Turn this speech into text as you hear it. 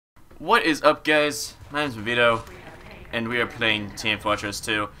What is up, guys? My name is Vito, and we are playing Team Fortress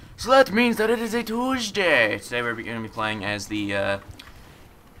 2. So that means that it is a Tuesday. Today we're going to be playing as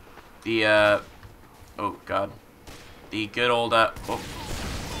oh god, the good old the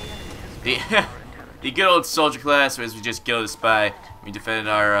the good old soldier class. As we just killed a spy, we defended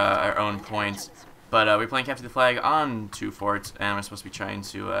our own points. But we're playing capture the flag on 2 forts, and we're supposed to be trying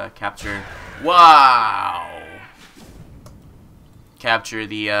to capture. Wow. Capture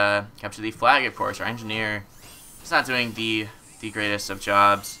the flag, of course. Our engineer is not doing the greatest of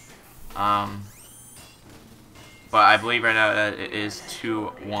jobs, but I believe right now that it is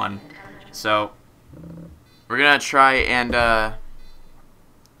 2-1. So we're gonna try and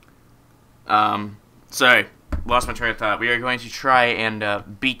sorry, lost my train of thought. We are going to try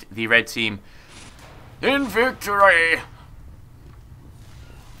and beat the red team in victory.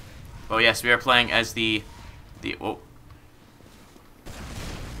 Oh yes, we are playing as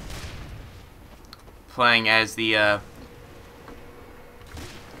playing as the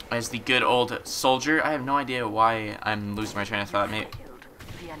good old soldier. I have no idea why I'm losing my train of thought. Maybe.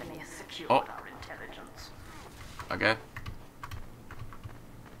 Oh. Okay.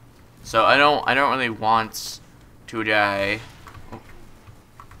 So I don't really want to die.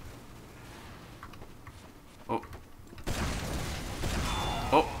 Oh.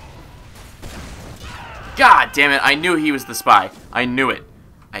 Oh. God damn it! I knew he was the spy. I knew it.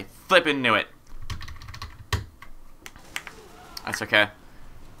 I flippin' knew it. That's okay.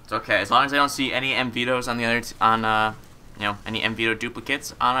 It's okay as long as I don't see any M-Vitos on the other any M-Vito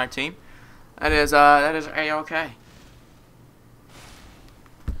duplicates on our team. That is a-okay.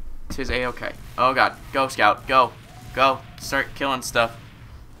 It is a-okay. Oh god, go scout, go, start killing stuff.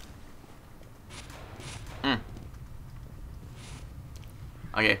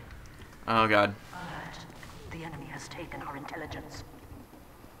 Okay. Oh god. The enemy has taken our intelligence.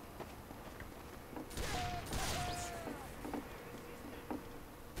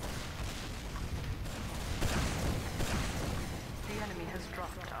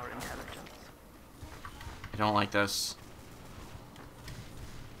 I don't like this.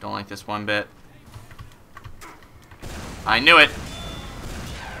 Don't like this one bit. I knew it!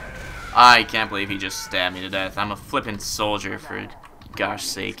 I can't believe he just stabbed me to death. I'm a flippin' soldier, for gosh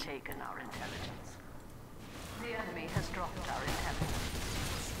sake. The enemy has dropped our intelligence.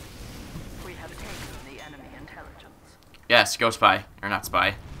 We have taken the enemy intelligence. Yes, go spy. Or not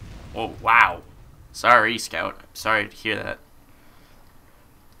spy. Oh, wow. Sorry, Scout. I'm sorry to hear that.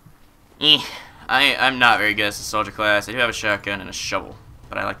 I'm not very good as a soldier class. I do have a shotgun and a shovel,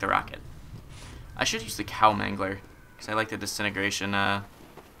 but I like the rocket. I should use the cow mangler, because I like the disintegration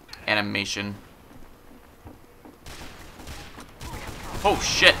animation. Oh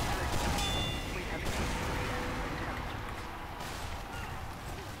shit!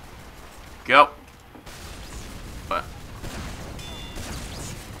 Go! What?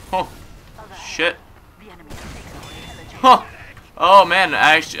 Oh! Shit! Huh! Oh man,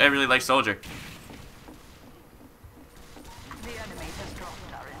 I really like soldier.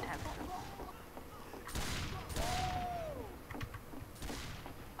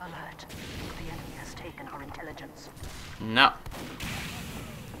 No.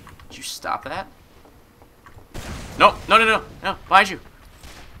 Did you stop that? No, no, no, no, no, behind you.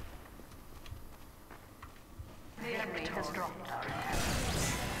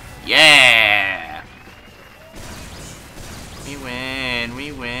 Yeah!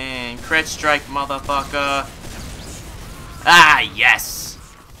 We win. Crit strike, motherfucker. Ah, yes!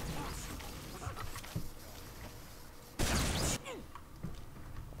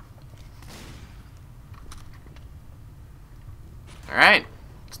 Alright,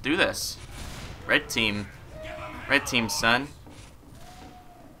 let's do this. Red team, son.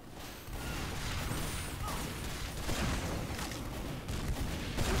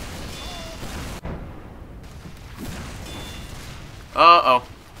 Uh-oh.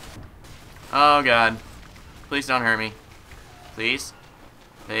 Oh, God. Please don't hurt me. Please.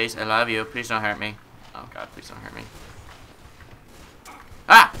 Please, I love you. Please don't hurt me. Oh, God, please don't hurt me.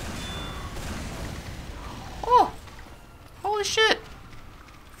 Ah! Oh! Holy shit!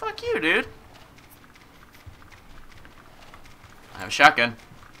 Fuck you, dude. I have a shotgun.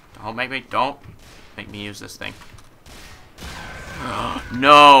 Don't make me use this thing.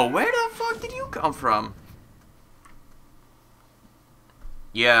 No! Where the fuck did you come from?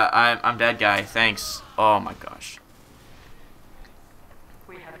 Yeah, I'm dead, guy. Thanks. Oh my gosh.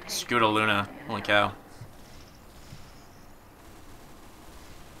 Scooter Luna. Holy cow.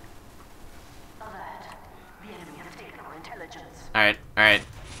 Alright, alright.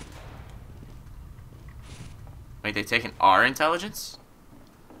 Wait, they've taken our intelligence?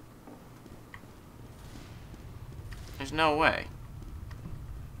 There's no way.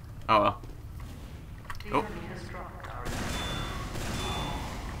 Oh well. The Oh. enemy has dropped our intelligence.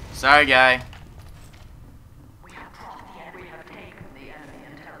 Sorry, guy. We have taken the enemy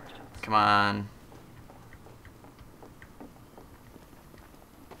intelligence. Come on.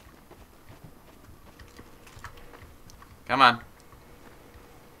 Come on.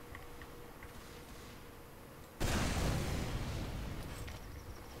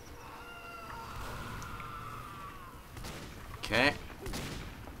 Okay.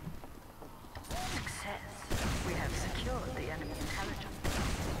 Success. We have secured the enemy intelligence.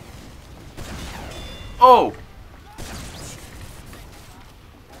 Oh!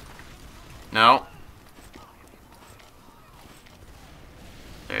 No.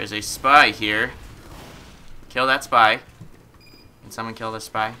 There's a spy here. Kill that spy. Can someone kill the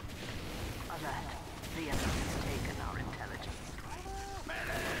spy? Alert. The enemy has taken our intelligence.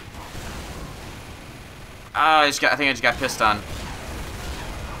 Oh, I think I just got pissed on.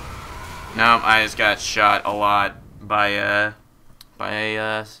 No, I just got shot a lot by a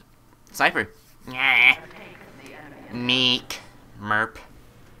sniper. Nyeh. Taken the enemy Meek. Merp.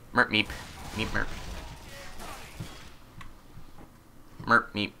 Merp meep. Meep merp.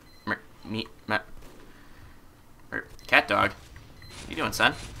 Merp meep. Merp meep merp. Merp. Cat dog. What you doing,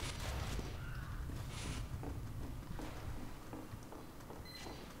 son?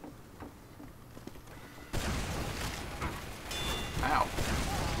 Ow.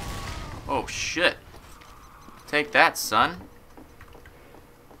 Oh shit. Take that, son.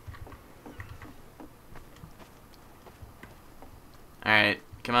 Alright,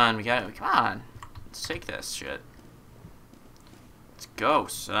 come on, we got it. Come on. Let's take this shit. Let's go,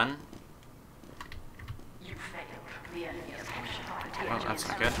 son. You failed. The enemy has captured our Oh, intelligence. that's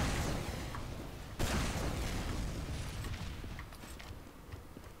not good.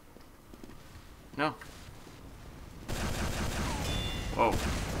 No. Whoa.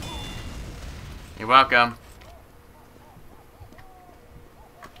 You're welcome.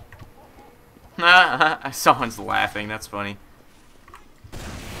 Someone's laughing, that's funny.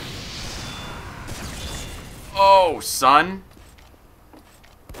 Oh, son.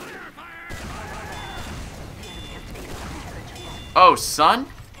 Oh, son?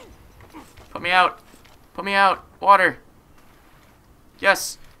 Put me out. Put me out. Water.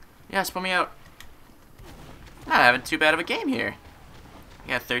 Yes. Yes, put me out. Not having too bad of a game here. I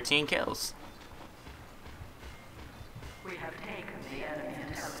got 13 kills. We have taken the enemy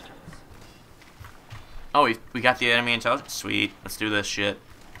intelligence. Oh, we got the enemy intelligence? Sweet. Let's do this shit.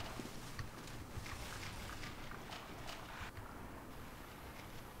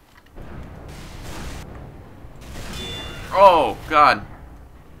 Oh, God.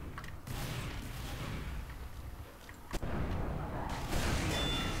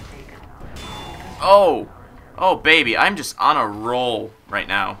 Oh. Oh, baby. I'm just on a roll right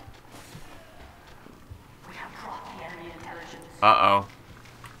now. We have brought the enemy intelligence. Uh-oh.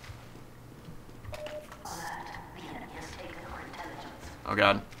 Alert. The enemy has taken our intelligence. Oh,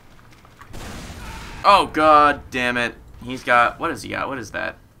 God. Oh, God damn it. He's got... What has he got? What is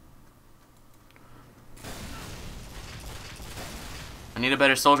that? I need a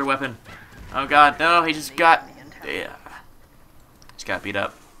better soldier weapon. Oh, God. No, he just got... Yeah. Just got beat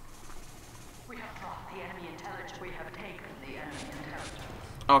up. We have brought the enemy intelligence. We have taken the enemy intelligence.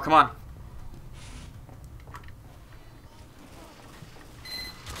 Oh, come on.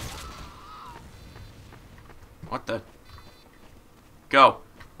 What the? Go.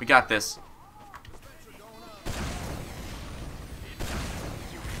 We got this.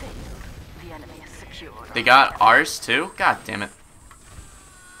 You failed. The enemy is secured. They got ours, too? God damn it.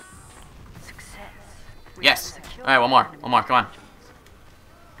 Success. We Yes. have secured Alright, one more. the enemy One more. Come on. intelligence.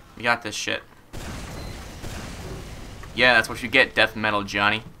 We got this shit. Yeah, that's what you get, death metal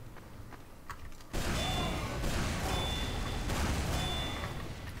Johnny.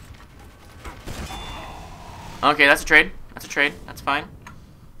 Okay, that's a trade. That's a trade. That's fine.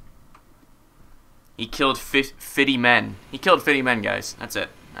 He killed 50 men. He killed 50 men, guys. That's it.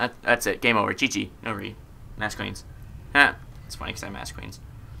 That's it. Game over. GG. No re. Mass queens. Ha. It's funny because I mass queens.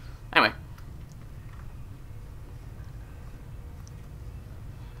 Anyway.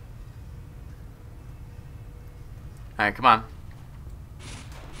 Alright, come on.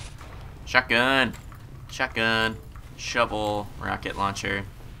 Shotgun. Shotgun. Shovel. Rocket launcher.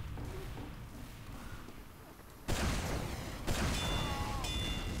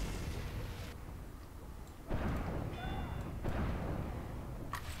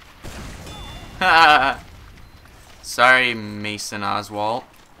 Sorry, Mason Oswald.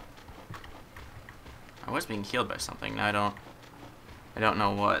 I was being healed by something. Now I don't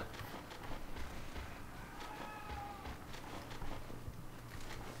know what.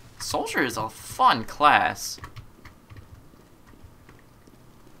 Soldier is a fun class.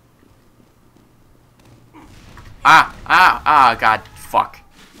 God, fuck.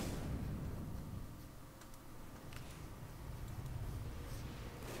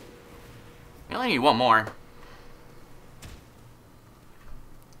 We only need one more.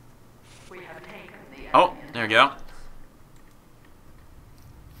 We have taken the Oh, there we go.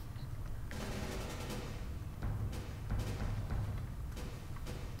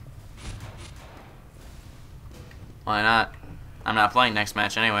 Why not? I'm not playing next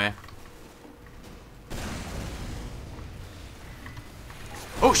match anyway.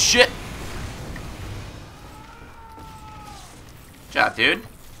 Oh shit! Good job, dude.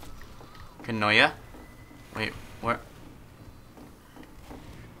 Couldn't know ya. Wait, where?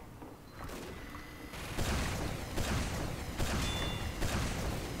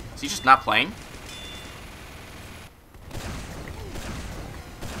 Is he just not playing?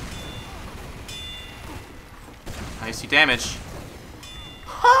 I see damage.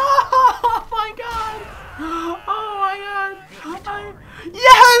 Oh my god! Oh my god!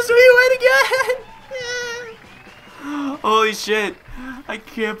 Yes, we win again! Holy shit! I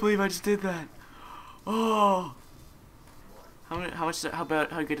can't believe I just did that. Oh! How much? How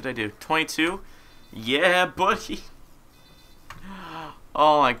good did I do? 22? Yeah, buddy.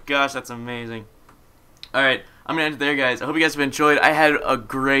 Oh my gosh, that's amazing. All right, I'm gonna end it there, guys. I hope you guys have enjoyed. I had a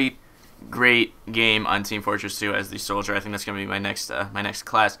great game on Team Fortress 2 as the soldier. I think that's gonna be my next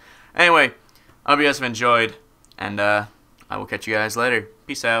class. Anyway, I hope you guys have enjoyed, and I will catch you guys later.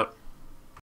 Peace out.